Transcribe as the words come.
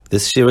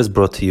This year is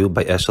brought to you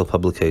by Eshel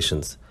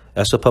Publications.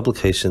 Eshel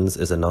Publications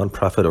is a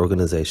non-profit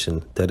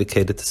organization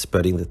dedicated to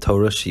spreading the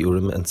Torah,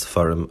 Shiurim, and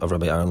Sefarim of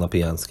Rabbi Aaron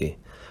Lapiansky.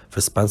 For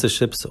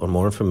sponsorships or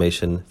more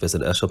information,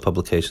 visit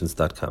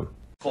eshelpublications.com.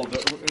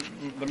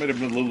 There might have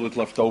been a little bit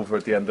left over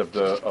at the end of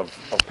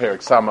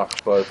Perek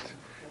Samach, but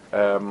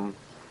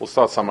we'll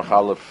start Samach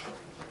Aleph.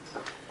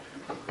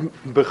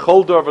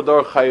 Bechol dor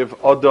v'dor chayev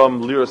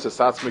Adam liros es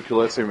atzmi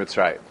kiletzim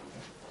Mitzrayim.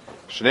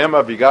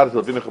 Shnema v'yigad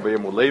l'vinuch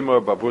b'yem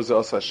u'leimor b'avuz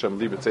os Hashem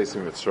li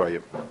b'tzeisim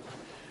Mitzrayim.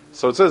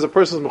 So it says a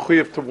person is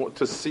mechuyev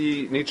to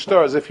see each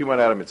star as if he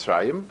went out of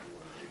Mitzrayim,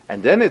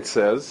 and then it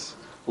says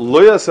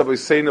loyas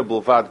avoseinu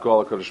b'lvad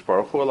gol HaKadosh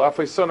Baruch Hu el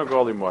afoisonu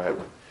gol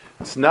imohem.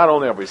 It's not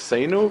only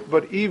avoseinu,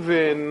 but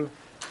even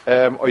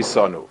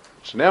oisanu.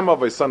 Shnema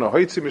avoisanu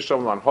hoitzi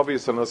misham lan hovi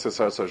yisanu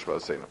sesar sosh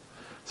v'oseinu.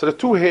 So the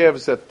two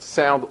halves that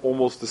sound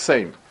almost the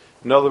same.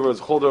 In other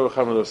words, chol dor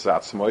chamelos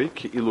atzmoi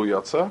ki ilu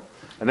yotza,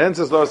 and then it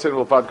says lo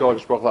aseinu b'lvad gol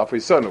HaKadosh Baruch Hu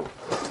afoisonu.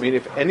 I mean,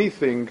 if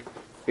anything,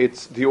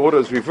 it's the order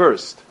is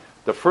reversed.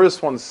 The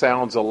first one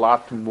sounds a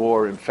lot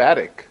more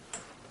emphatic,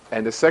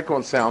 and the second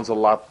one sounds a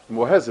lot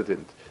more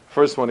hesitant.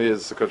 First one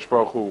is HaKadosh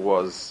Baruch Hu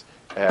was,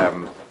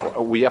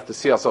 we have to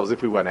see ourselves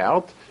if we went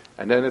out,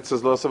 and then it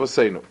says Lo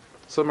Savasenu.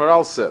 So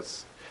Maral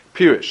says,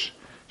 Pirish,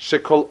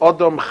 Shekol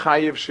Odom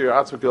Chayiv Shir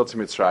Atzma Giltz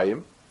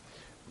Mitzrayim,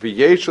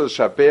 V'yeshel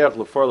Shabeach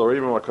L'for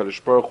L'Orim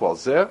HaKadosh Baruch Hu Al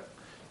Zeh,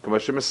 K'ma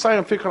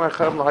Shemesayim Fikon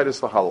HaChayav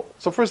L'Haydis L'Halal.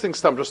 So first thing,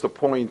 Stam, just a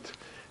point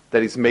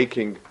that he's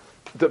making.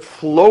 The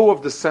flow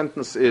of the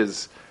sentence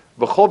is,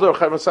 and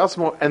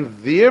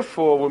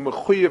therefore we're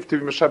mechuyev to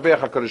be meshabeach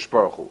HaKadosh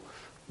Baruch Hu.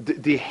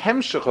 The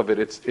hemshech of it,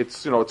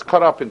 it's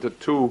cut up into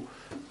two,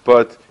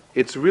 but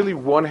it's really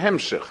one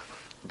hemshech.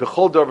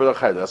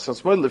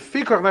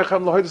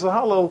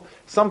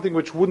 Something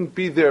which wouldn't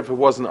be there if it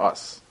wasn't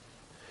us.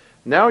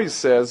 Now he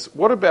says,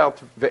 what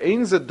about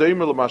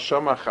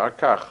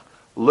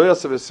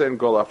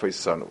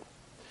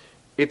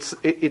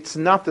it's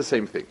not the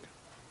same thing.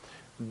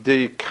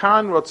 The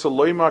kan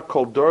ratzoloima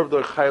kol dor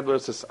v'dor chayvler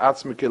es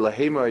atzmi ke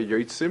lahema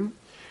yotzim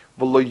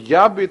v'lo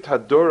yabit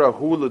hador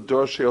ahu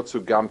l'dor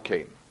sheyotzu gam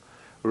kein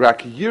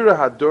rak yira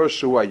hador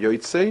shehu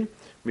hayotzei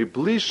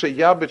mibli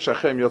sheyabit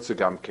shachem yotzu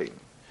gam kein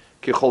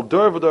ki chol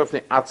dor v'dor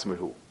v'nei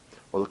atzmihu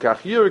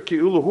v'lekach yira ki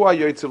ulu hu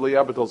hayotzei v'lo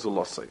yabit al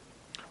zulosei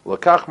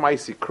v'lekach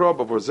ma'isi kro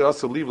b'vor zeh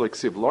asa liv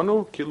l'ksiv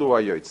lonu ki ulu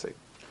hayotzei.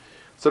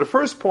 So the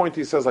first point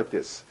he says like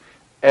this,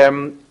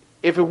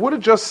 if it would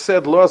have just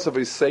said lo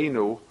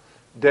asaviseinu,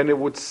 then it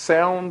would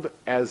sound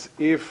as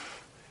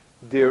if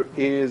there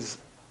is,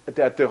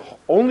 that the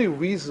only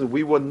reason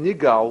we were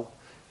nigal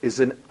is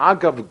an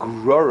agav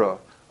grora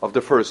of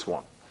the first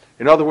one.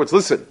 In other words,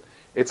 listen,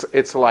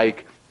 it's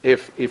like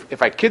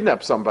if I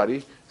kidnap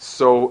somebody,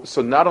 so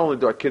not only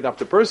do I kidnap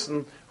the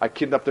person, I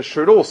kidnap the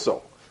shirt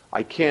also.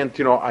 I can't,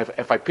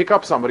 if I pick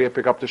up somebody, I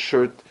pick up the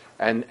shirt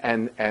and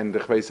the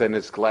chveisa and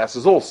his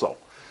glasses also.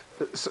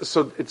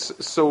 So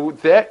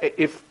that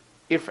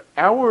if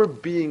our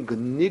being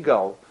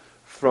nigal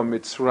from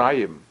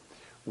Mitzrayim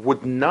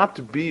would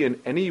not be in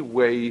any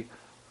way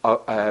a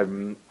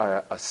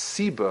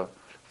siba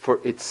for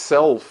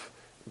itself,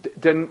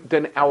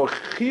 then our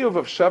chiyuv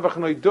of Shavach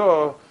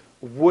Noidah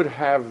would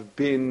have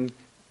been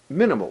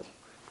minimal.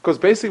 Because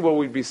basically what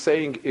we'd be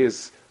saying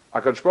is,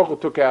 HaKadosh Baruch Hu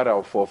took out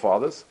our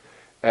forefathers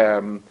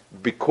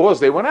because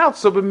they went out,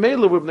 so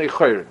b'meila we're b'nei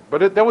chayrin.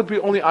 But that would be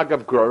only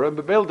agav grora, and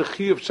b'meila the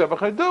chiyuv Shavach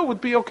Noidah would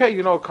be okay,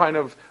 kind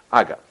of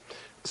agav.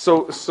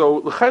 So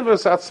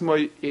l'chayvers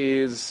atzmoi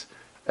is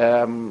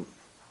an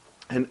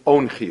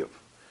own chiyuv.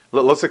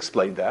 Let's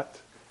explain that.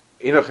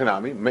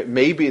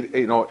 Maybe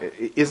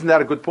isn't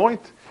that a good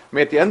point? I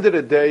mean, at the end of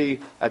the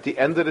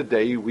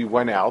day, we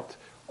went out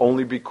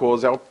only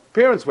because our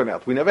parents went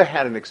out. We never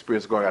had an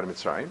experience going out of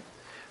Mitzrayim.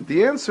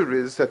 The answer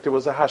is that there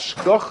was a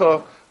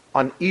hashgacha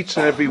on each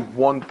and every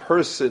one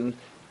person,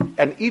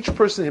 and each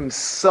person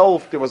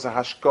himself there was a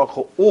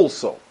hashgacha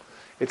also.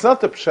 It's not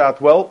the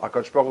pshat. Well,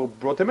 HaKadosh Baruch Hu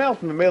brought them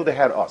out, and the male they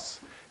had us.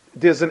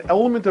 There's an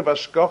element of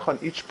hashgacha on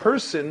each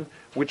person,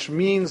 which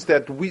means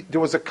that there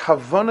was a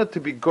kavanah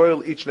to be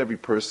goyal each and every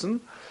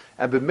person,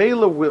 and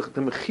b'meila with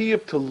the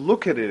mechiyev to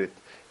look at it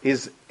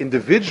is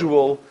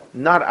individual,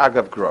 not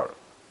agav gror.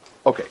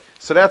 Okay,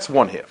 so that's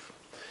one half.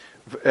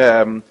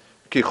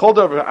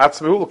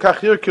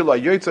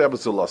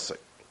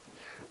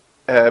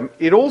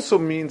 It also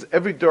means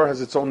every door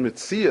has its own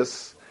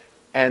mitzias,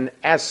 and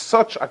as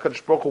such,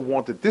 HaKadosh Baruch Hu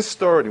wanted this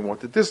star, and he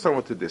wanted this star,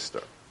 and wanted this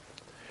star.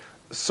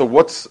 So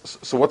what's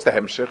the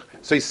hemshech?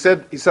 So he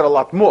said a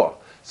lot more.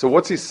 So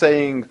what's he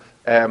saying?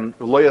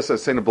 Lo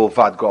yasasenu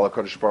b'lvad gol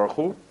HaKadosh Baruch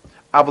Hu.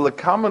 Aval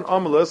lekaman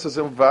am lo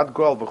yasasenu b'lvad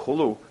gol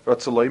v'chulu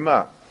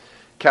ratzoloima.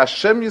 Ki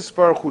Hashem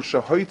yisbarach hu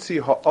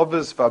shehoitzi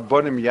ha'oves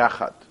v'abonim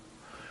yachad.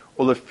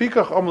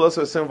 Ulefikach am lo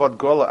yasasenu b'lvad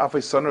gol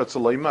ha'afay son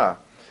ratzoloima.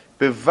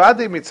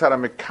 Bevadei mitzara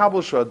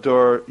mekabel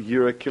sh'ador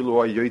yira kilu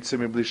ha'yoytze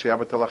mibli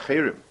sheyavet al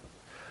acherim.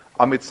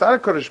 Amitzar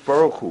HaKadosh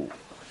Baruch Hu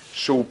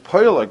shu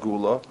poyel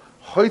agula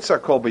hoitza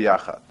kol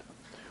b'yachad.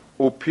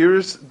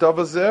 Upirs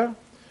davazer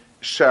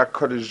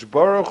שהקדוש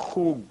ברוך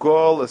הוא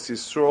גול את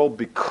ישראל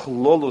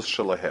בכלולוס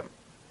שלהם.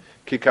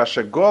 כי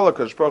כאשר גול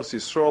הקדוש ברוך הוא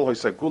ישראל, הוא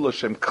יסגול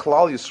שהם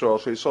כלל ישראל,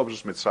 שישראל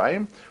בשביל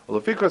מצרים,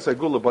 ולפי כך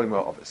יסגול לבנים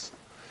האובס.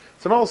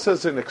 So Noel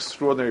says an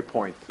extraordinary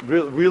point.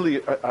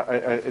 Really,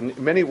 in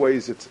many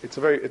ways, it's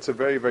a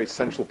very, very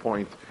central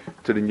point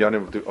to the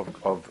Inyanim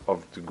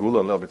of the Gula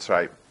and Lel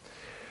Mitzrayim.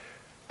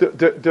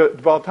 The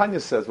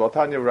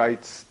Valtanya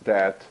writes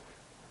that,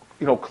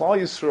 Klal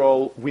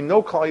Yisrael, we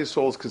know Klal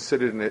Yisrael is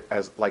considered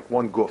as like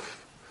one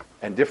guf,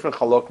 and different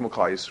Chalokim of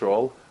Klal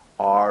Yisrael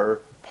are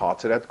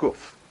parts of that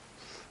guf.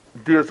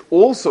 There's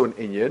also an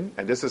Inyan,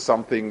 and this is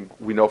something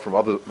we know from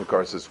other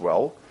Makars as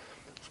well.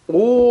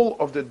 All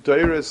of the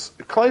Deiris,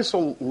 Klal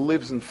Yisrael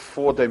lives in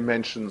 4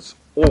 dimensions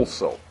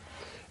also.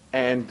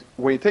 And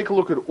when you take a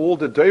look at all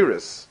the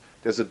Deiris,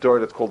 there's a door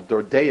that's called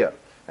Dordeya,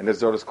 and there's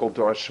a door that's called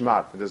Dor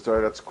Shmat, and there's a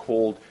door that's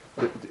called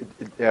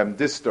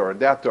this door and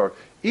that door.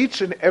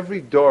 Each and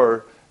every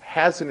door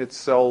has in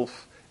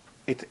itself,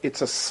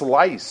 it's a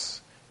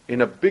slice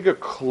in a bigger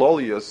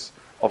klolius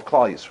of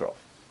Klal Yisrael.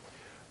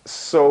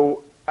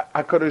 So,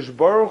 HaKadosh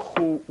Baruch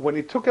Hu, when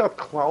he took out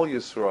Klal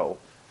Yisrael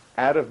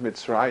out of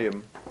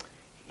Mitzrayim,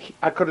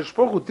 HaKadosh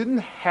Baruch Hu didn't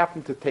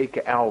happen to take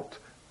out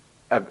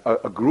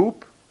a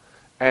group,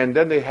 and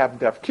then they happen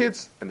to have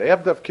kids, and they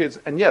happen to have kids,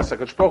 and yes,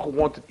 HaKadosh Baruch Hu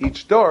wanted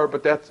each door,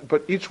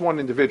 but each one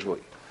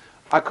individually.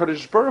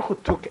 HaKadosh Baruch Hu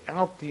took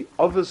out the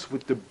others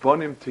with the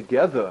Banim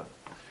together.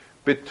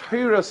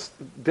 B'Teiras,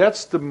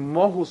 that's the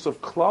mohus of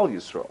Klal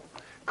Yisrael.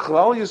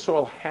 Klal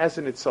Yisrael has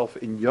in itself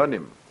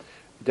inyanim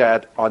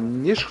that are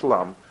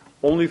nishlam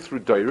only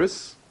through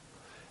Deiris,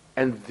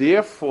 and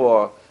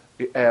therefore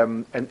the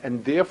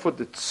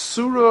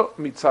tzura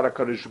mitzad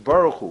HaKadosh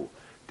Baruch Hu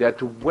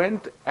that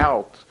went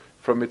out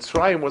from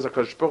Mitzrayim was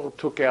HaKadosh Baruch Hu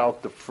took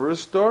out the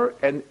first door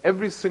and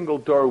every single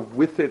door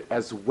with it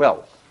as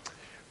well.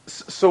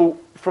 So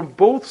from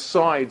both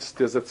sides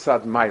there's a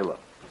tzad maila.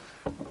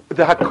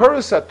 The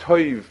hakaras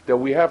hatoiv that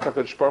we have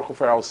HaKadosh Baruch Hu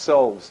for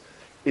ourselves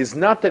is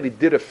not that he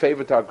did a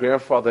favor to our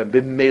grandfather and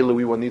b'meila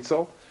we want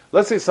nitzel.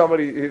 Let's say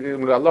somebody,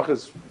 Allah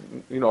is,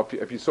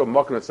 if you saw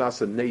Makkah, it's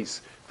not a nace.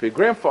 For your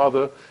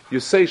grandfather, you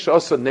say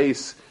Shasa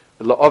nace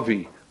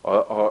la'avi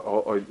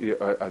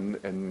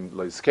and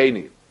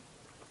la'izkeni.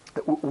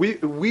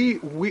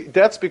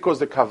 That's because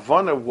the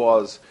kavana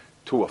was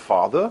to a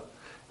father,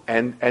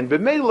 and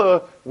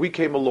b'meila we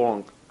came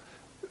along.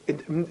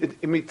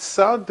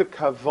 Mitzad the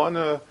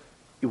kavana,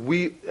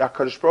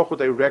 HaKadosh Baruch Hu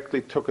directly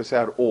took us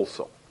out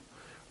also.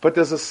 But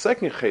there's a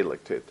second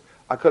chelik to it.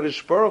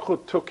 HaKadosh Baruch Hu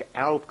took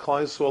out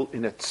Klal Yisrael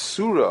in a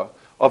tzura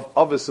of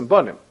Avos and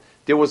Banim.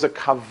 There was a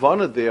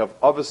kavana there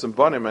of Avos and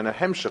Banim and a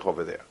hemshech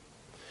over there.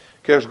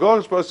 Kesh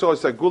Gevuros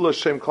Hashem Sagula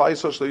Hashem Klal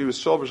Yisrael Shlo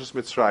Yisrael B'Shas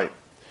Mitzrayim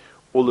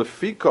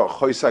Ulefika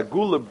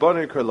Choisagula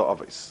Banim Kol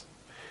Avos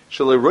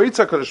Shlo Roitz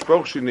HaKadosh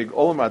Baruch Hu Shinig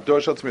Olam Ador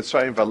Shas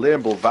Mitzrayim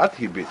Valeim Bolvat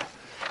Hibit.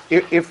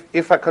 If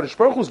HaKadosh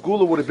Baruch Hu's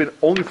gula would have been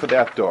only for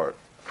that door,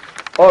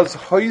 Oz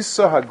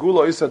Hoisa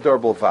Hagula Isa Dor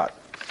Bolvat.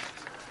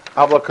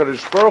 Aber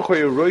HaKadosh Baruch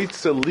Hu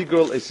Roitze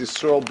Ligal Es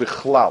Yisrael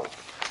Bichlal.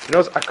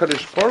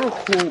 HaKadosh Baruch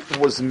Hu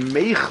was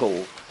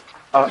meichel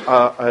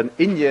an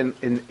Inyan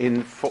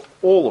in for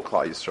all of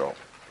Klal Yisrael.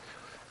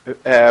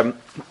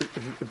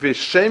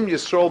 V'shem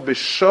Yisrael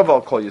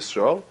b'shaval Klal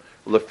Yisrael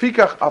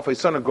lefikach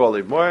afaysan agol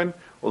lemoen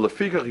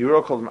ulefikach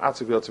yirokol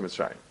m'atzik v'yotz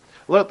Mitzrayim.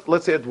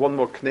 Let's add one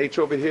more knech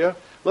over here.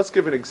 Let's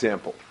give an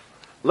example.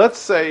 Let's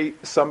say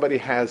somebody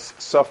has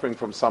suffering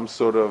from some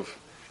sort of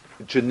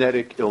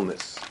genetic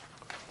illness,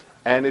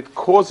 and it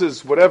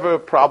causes whatever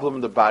problem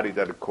in the body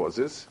that it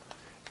causes,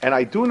 and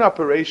I do an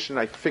operation,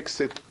 I fix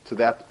it to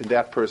that in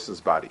that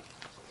person's body.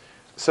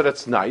 So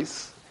that's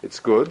nice, it's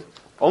good,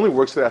 only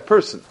works for that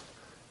person.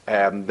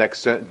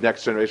 Next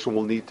generation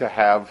will need to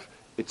have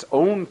its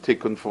own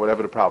tikkun for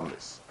whatever the problem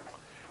is.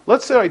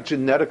 Let's say I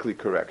genetically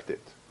correct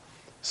it.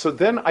 So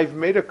then I've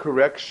made a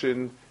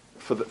correction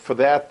for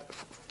that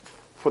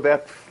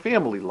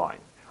family line.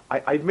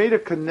 I've made a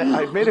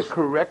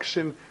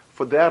correction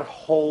for that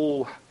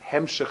whole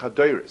hemshech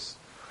hadoros.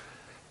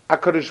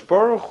 HaKadosh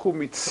Baruch Hu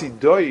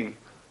mitzidoi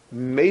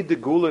made the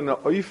gula in a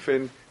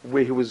oifen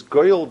where he was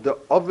goyel the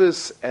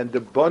ovis and the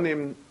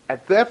banim.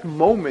 At that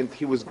moment,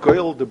 he was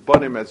goyel the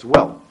banim as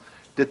well.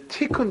 The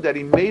tikkun that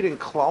he made in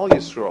Klal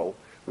Yisrael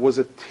was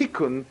a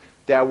tikkun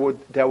that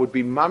would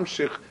be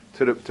mamshich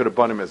to the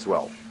banim as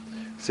well.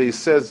 So he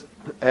says,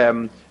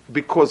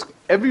 because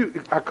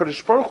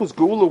HaKadosh Baruch Hu's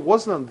gula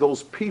wasn't on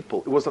those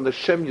people; it was on the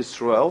Shem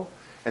Yisrael.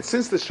 And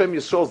since the Shem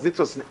Yisrael is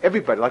nitzvos in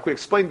everybody, like we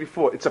explained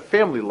before, it's a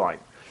family line.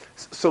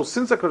 So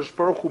since HaKadosh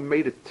Baruch Hu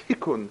made a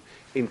tikkun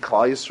in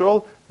Klal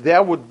Yisrael,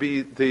 that would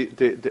be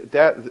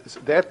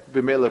that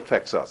b'meila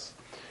affects us.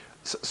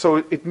 So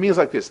it means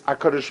like this: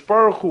 HaKadosh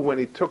Baruch Hu, when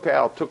he took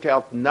out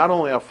not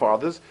only our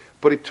fathers,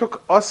 but he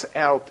took us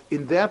out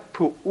in that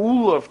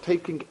pu'ula of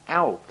taking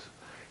out.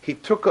 He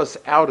took us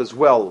out as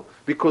well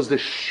because the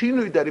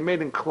shinui that he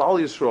made in Klal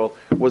Yisrael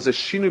was a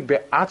shinui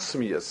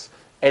be'atzmiyas.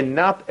 And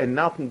not in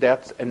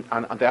that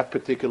on that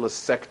particular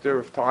sector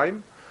of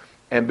time,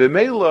 and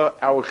b'meila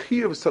our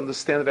chiyuv is to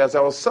understand it as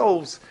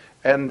ourselves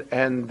and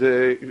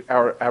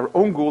our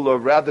own gula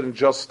rather than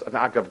just an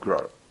agav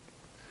gror.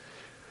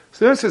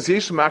 So then it says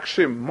Yish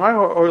Makshim, my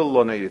oil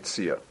lona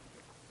yitzia.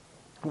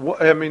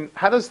 I mean,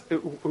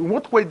 in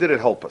what way did it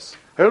help us?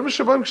 At the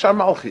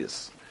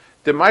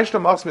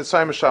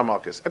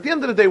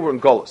end of the day, we're in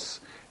Golos,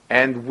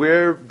 and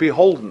we're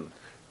beholden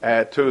to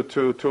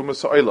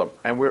Masa'olam,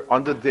 and we're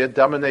under their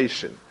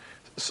domination.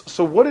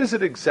 So what is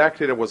it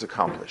exactly that was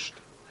accomplished?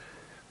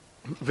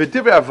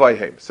 V'divrei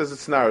Avayim says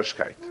it's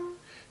narishkeit.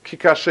 Ki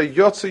kasher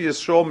yotze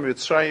Yisrael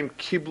mitzrayim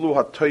kiblu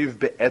hatoiv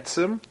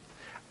be'etzim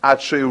at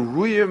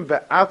sheiruyim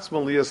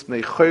ve'atzma liyas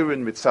bnei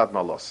chorin mitzad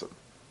malosim.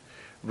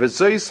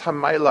 V'zois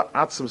hamayla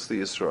atzms li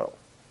Yisrael.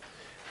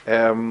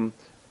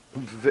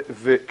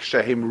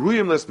 V'kshehem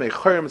ruyim liyas bnei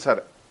chorin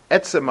mitzad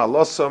etzem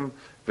malosim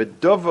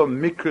v'dova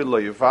mikri lo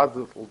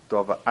yivadl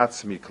dova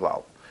atzmi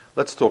klal.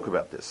 Let's talk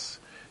about this.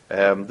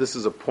 This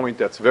is a point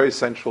that's very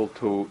central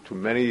to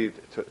many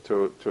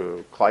to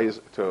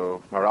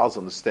Maral's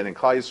understanding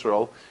Klal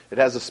Yisrael. It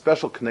has a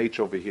special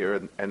nature over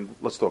here, and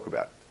let's talk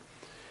about it.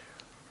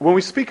 When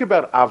we speak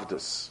about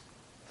Avdus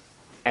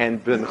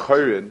and Ben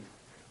Chorin,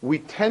 we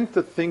tend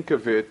to think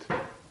of it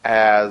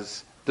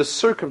as the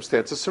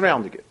circumstances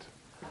surrounding it.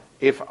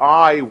 If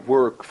I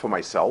work for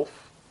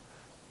myself,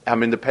 I'm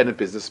an independent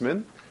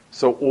businessman,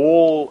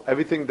 so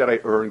everything that I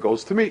earn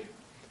goes to me.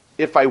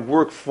 If I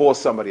work for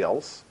somebody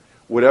else,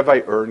 whatever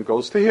I earn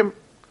goes to him.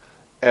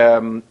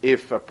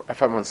 If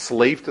I'm a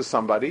slave to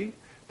somebody,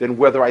 then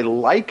whether I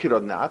like it or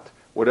not,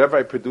 whatever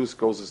I produce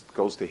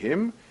goes to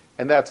him,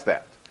 and that's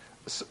that.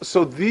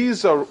 So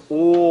these are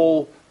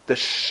all the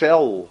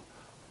shell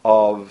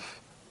of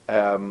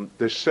Avdus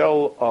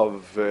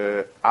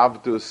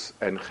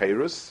and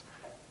Cherus,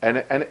 and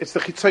it's the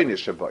Chitzonius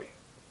Shaboy.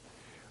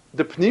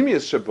 The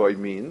Pnimius Shaboy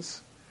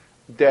means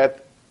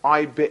that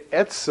I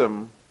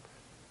be'etzem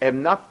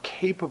am not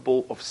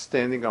capable of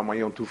standing on my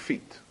own 2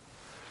 feet.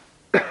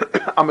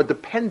 I'm a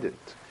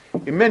dependent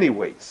in many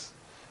ways.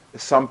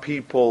 Some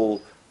people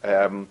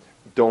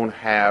don't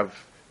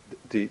have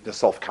the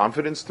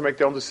self-confidence to make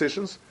their own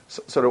decisions,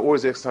 so they're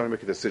always asking someone to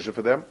make a decision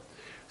for them.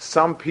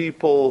 Some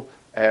people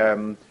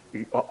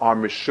are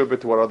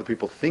meshubet to what other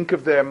people think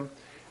of them.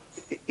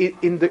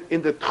 In the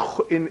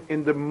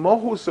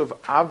mohus of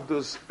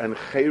Avdus and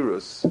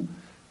Cherus,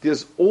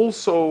 there's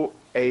also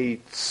a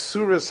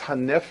tsuras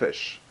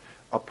hanefesh,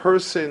 a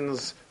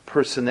person's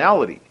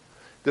personality.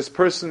 This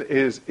person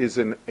is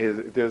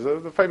there's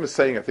a famous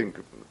saying, I think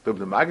the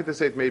Maggid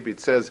say it, maybe it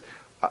says,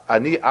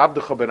 Ani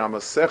abdecha ben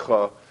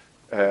amasecha,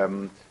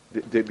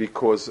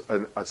 because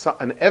an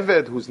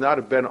Eved who's not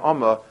a ben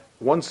Amma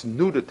once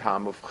knew the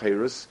time of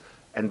Cherus,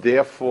 and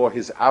therefore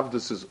his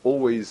avdus is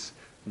always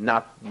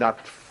not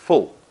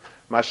full.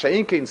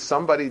 Masha'inkein,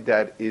 somebody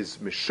that is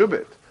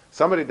meshubit,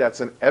 somebody that's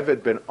an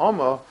Eved ben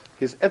Amma,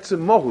 his etzem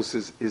mohus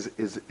is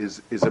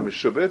a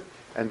meshubit,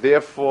 and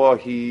therefore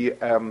he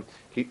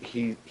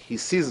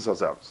sees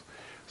ourselves.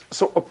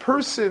 So a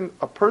person,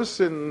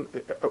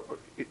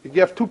 you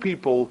have 2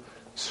 people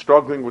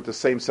struggling with the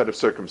same set of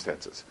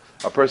circumstances.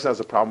 A person has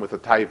a problem with a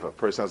taiva, a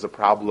person has a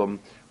problem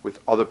with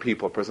other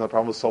people, a person has a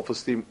problem with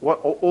self-esteem,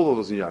 all of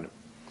those inyanim.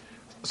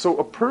 So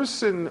a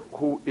person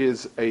who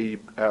is a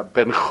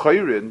ben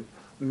chorin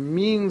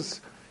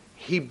means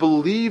he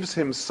believes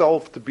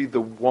himself to be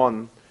the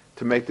one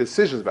to make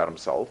decisions about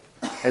himself,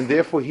 and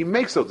therefore he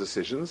makes those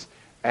decisions,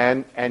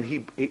 and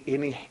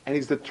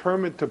he's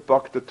determined to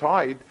buck the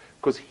tide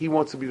because he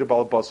wants to be the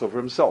balabas over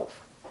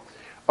himself.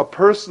 A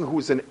person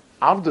who's an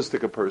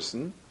avdustika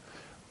person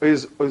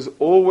is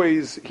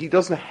always, he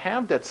doesn't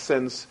have that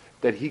sense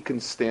that he can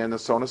stand,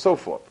 and so on and so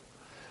forth.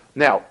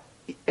 Now,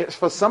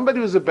 for somebody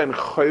who's a ben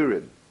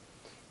chorin,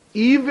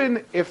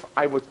 even if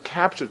I was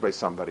captured by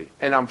somebody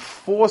and I'm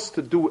forced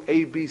to do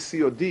A, B,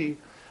 C, or D,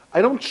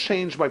 I don't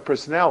change my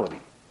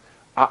personality.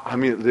 I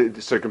mean,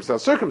 the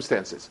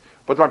circumstances,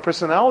 but my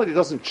personality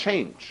doesn't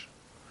change.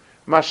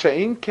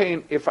 Masha'in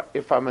Kain, if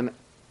I'm an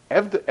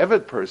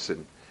Eved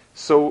person,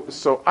 so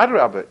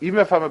Adrabah, even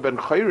if I'm a Ben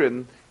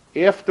Chayrin,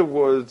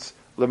 afterwards,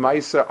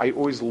 Lemaisa, I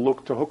always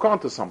look to hook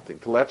onto something,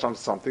 to latch onto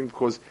something,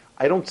 because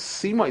I don't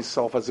see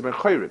myself as a Ben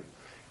Chayrin.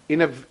 In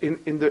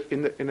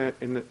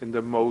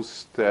the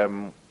most,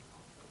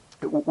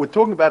 we're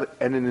talking about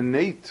an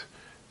innate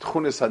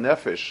Tchunis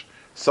HaNefesh,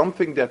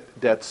 something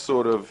that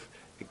sort of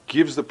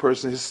gives the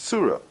person his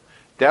tzura.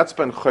 That's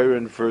Ben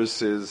Chayrin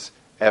versus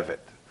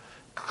Evet.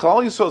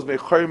 Klal Yisrael is Ben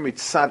Chayrin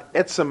mitzad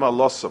etzem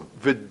alosam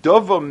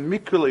v'dova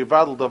mikra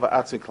levadl dova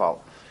atzmi klal.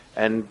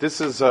 And this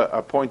is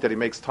a point that he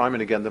makes time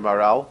and again, the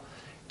Maral.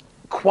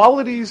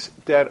 Qualities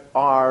that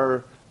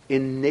are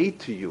innate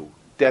to you,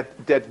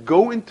 that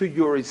go into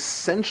your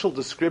essential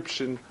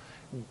description,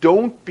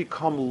 don't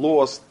become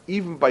lost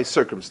even by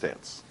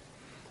circumstance.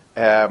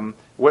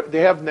 What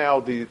they have now,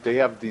 they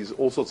have these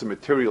all sorts of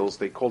materials.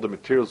 They call the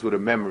materials with a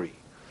memory.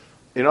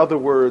 In other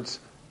words,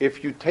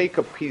 if you take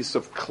a piece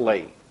of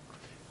clay,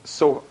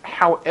 so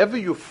however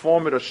you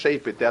form it or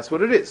shape it, that's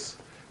what it is,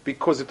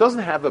 because it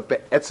doesn't have a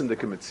be'etzem de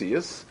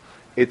mitzias.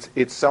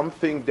 It's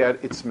something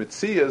that its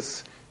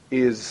mitzias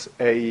is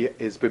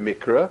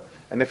b'mikra,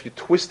 and if you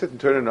twist it and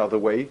turn it another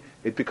way,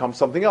 it becomes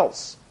something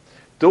else.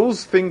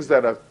 Those things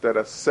that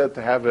are said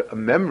to have a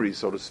memory,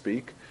 so to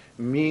speak,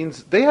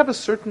 means they have a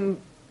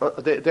certain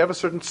they have a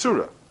certain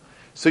tzura.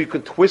 So you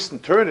can twist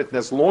and turn it, and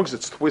as long as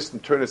it's twist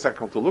and turn, it's not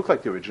going to look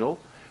like the original.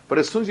 But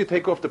as soon as you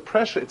take off the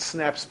pressure, it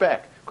snaps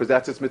back, because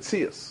that's its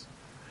metzias.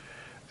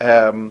 We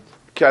are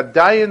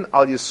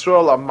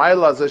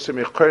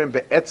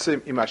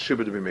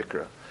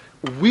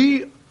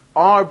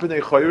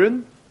b'nei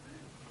chayrin,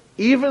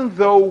 even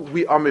though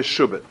we are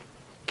meshubed.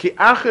 Ki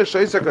acher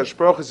sheisak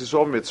hashprochas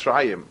Yisrael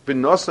Mitzrayim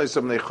b'nosnei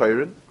som b'nei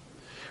chayrin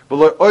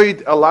v'lo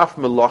oid alaf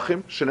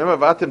melachim shenem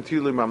avatem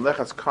tilu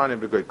mamlechas karnim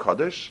v'goy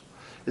kodesh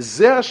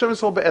zeh Hashem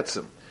Yisrael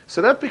be'etzim.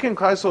 So that became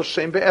Klal Yisrael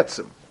shem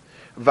be'etzim.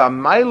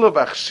 V'maylo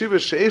v'achshiva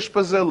she'esh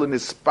bazel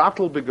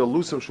l'nispatel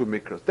b'galusam shu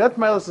mikras. That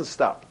mile doesn't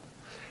stop.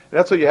 And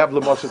that's why you have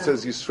Lamosh that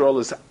says Yisrael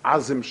is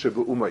azim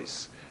shevu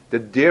umais. They're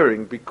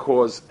daring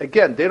because,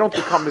 again, they don't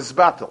become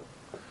mizbatel.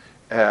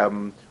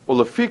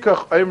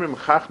 Ulefikach oimrim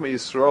chachmei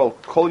Yisrael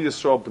kol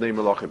Yisrael b'nei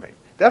melachim.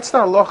 That's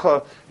not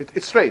halacha.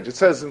 It's strange. It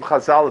says in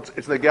Chazal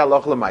it's negeh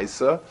halacha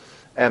l'maisa,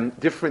 and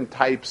different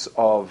types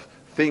of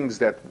things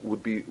that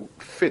would be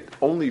fit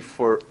only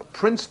for a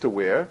prince to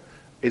wear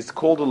is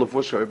called a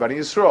levush of Bnei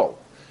Yisrael.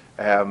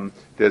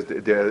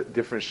 There are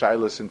different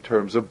shilas in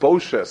terms of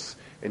boshes,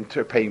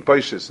 paying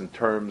boshes, in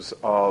terms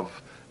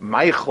of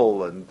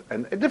Michael and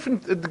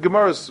different the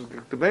Gemara's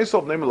the Bnei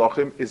Yisrael Bnei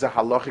Melachim is a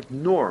halachic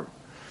norm.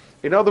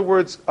 In other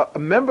words, a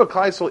member of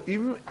Klal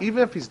Yisrael,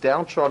 even if he's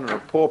downtrodden or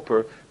a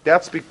pauper,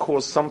 that's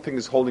because something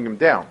is holding him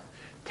down.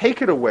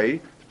 Take it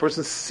away, the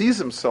person sees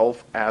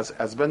himself as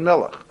Ben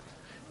Melech.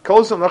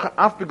 And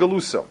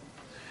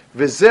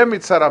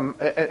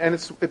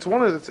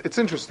it's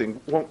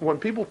interesting when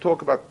people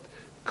talk about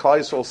Klal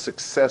Yisrael's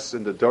success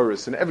in the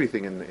Doris and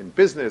everything in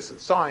business and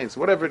science,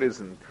 whatever it is,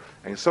 and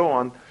so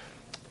on.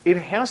 It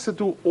has to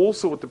do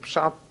also with the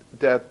pshat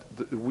that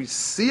we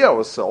see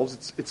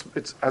ourselves. It's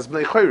as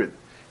bnei chayrin.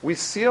 We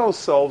see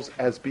ourselves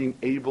as being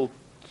able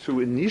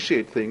to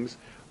initiate things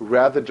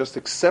rather than just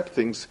accept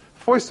things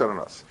foisted on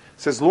us.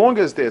 So as long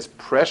as there's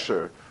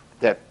pressure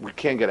that we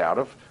can't get out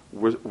of,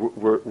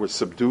 we're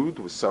subdued,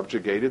 we're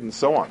subjugated, and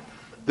so on.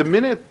 The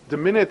minute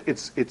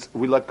it's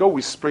we let go,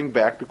 we spring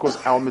back because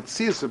our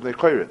metzias is bnei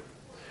chayrin.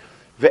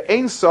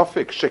 Ve'ein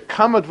sofik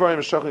shekama dvarim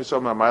shachin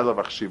yisrael ma'mayla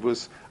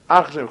v'achshivus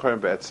ach shem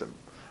chayrin be'etzim.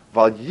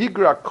 Val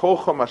yigra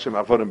kochom Hashem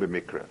avodim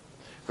b'mikra.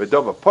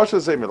 V'dova posha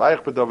zeh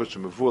milayich b'dova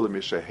shemavur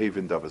l'misha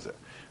hevin dova zeh.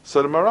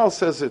 So the Maral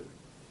says it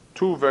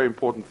two very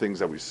important things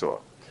that we saw.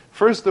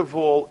 First of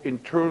all, in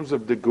terms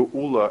of the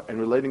geula and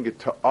relating it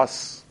to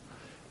us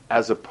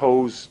as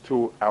opposed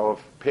to our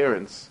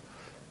parents,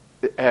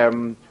 it's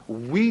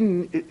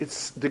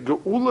the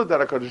geula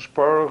that HaKadosh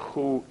Baruch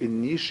Hu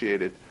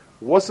initiated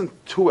wasn't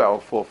to our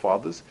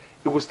forefathers,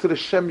 it was to the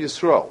Shem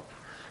Yisrael.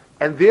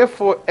 And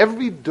therefore,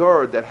 every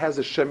door that has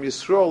a Shem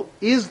Yisrael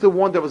is the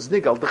one that was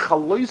nigal. The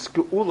chalois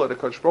geula that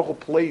HaKadosh Baruch Hu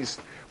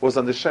placed was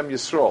on the Shem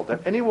Yisrael.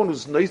 That anyone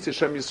who's nice to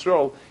Shem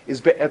Yisrael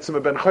is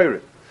be'etzem ben chayrin.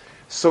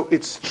 So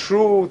it's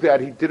true that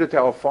he did it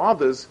to our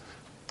fathers,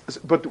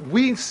 but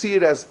we see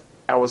it as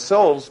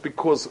ourselves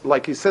because,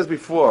 like he says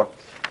before,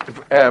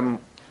 means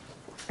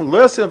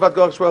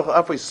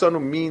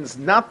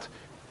not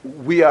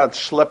we are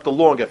schlepped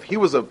along. If he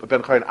was a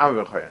ben chayrin, I'm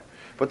a ben chayrin.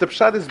 But the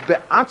pshat is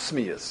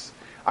be'atzmiyas.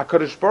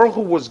 HaKadosh Baruch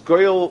Hu was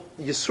Goyal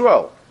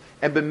Yisrael,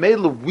 and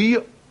b'meila we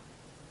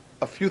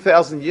a few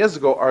thousand years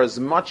ago are as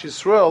much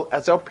Yisrael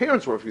as our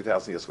parents were a few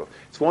thousand years ago.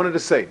 It's one and the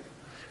same.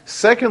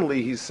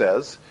 Secondly, he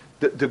says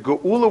the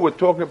geula we're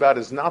talking about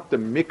is not the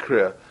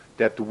mikra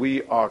that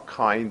we are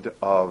kind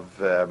of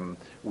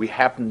we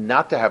happen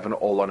not to have an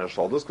ol on our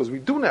shoulders, because we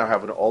do now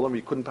have an ol and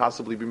we couldn't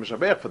possibly be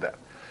mishaber for that.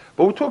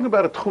 But we're talking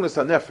about a tchunas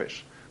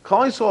hanefesh.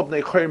 Klal Yisrael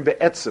bnei chayrim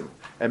be'etzim,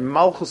 and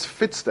Malchus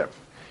fits them.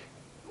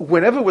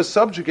 Whenever we're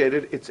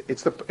subjugated,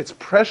 it's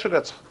pressure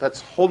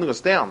that's holding us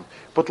down.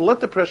 But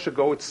let the pressure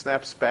go; it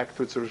snaps back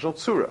to its original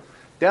tzura.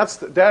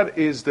 That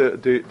is the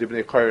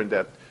bnei chayrin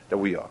that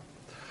we are.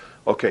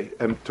 Okay,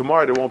 and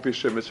tomorrow there won't be a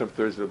shir.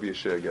 Thursday there'll be a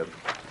shir again.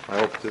 I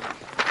hope to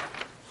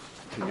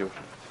continue.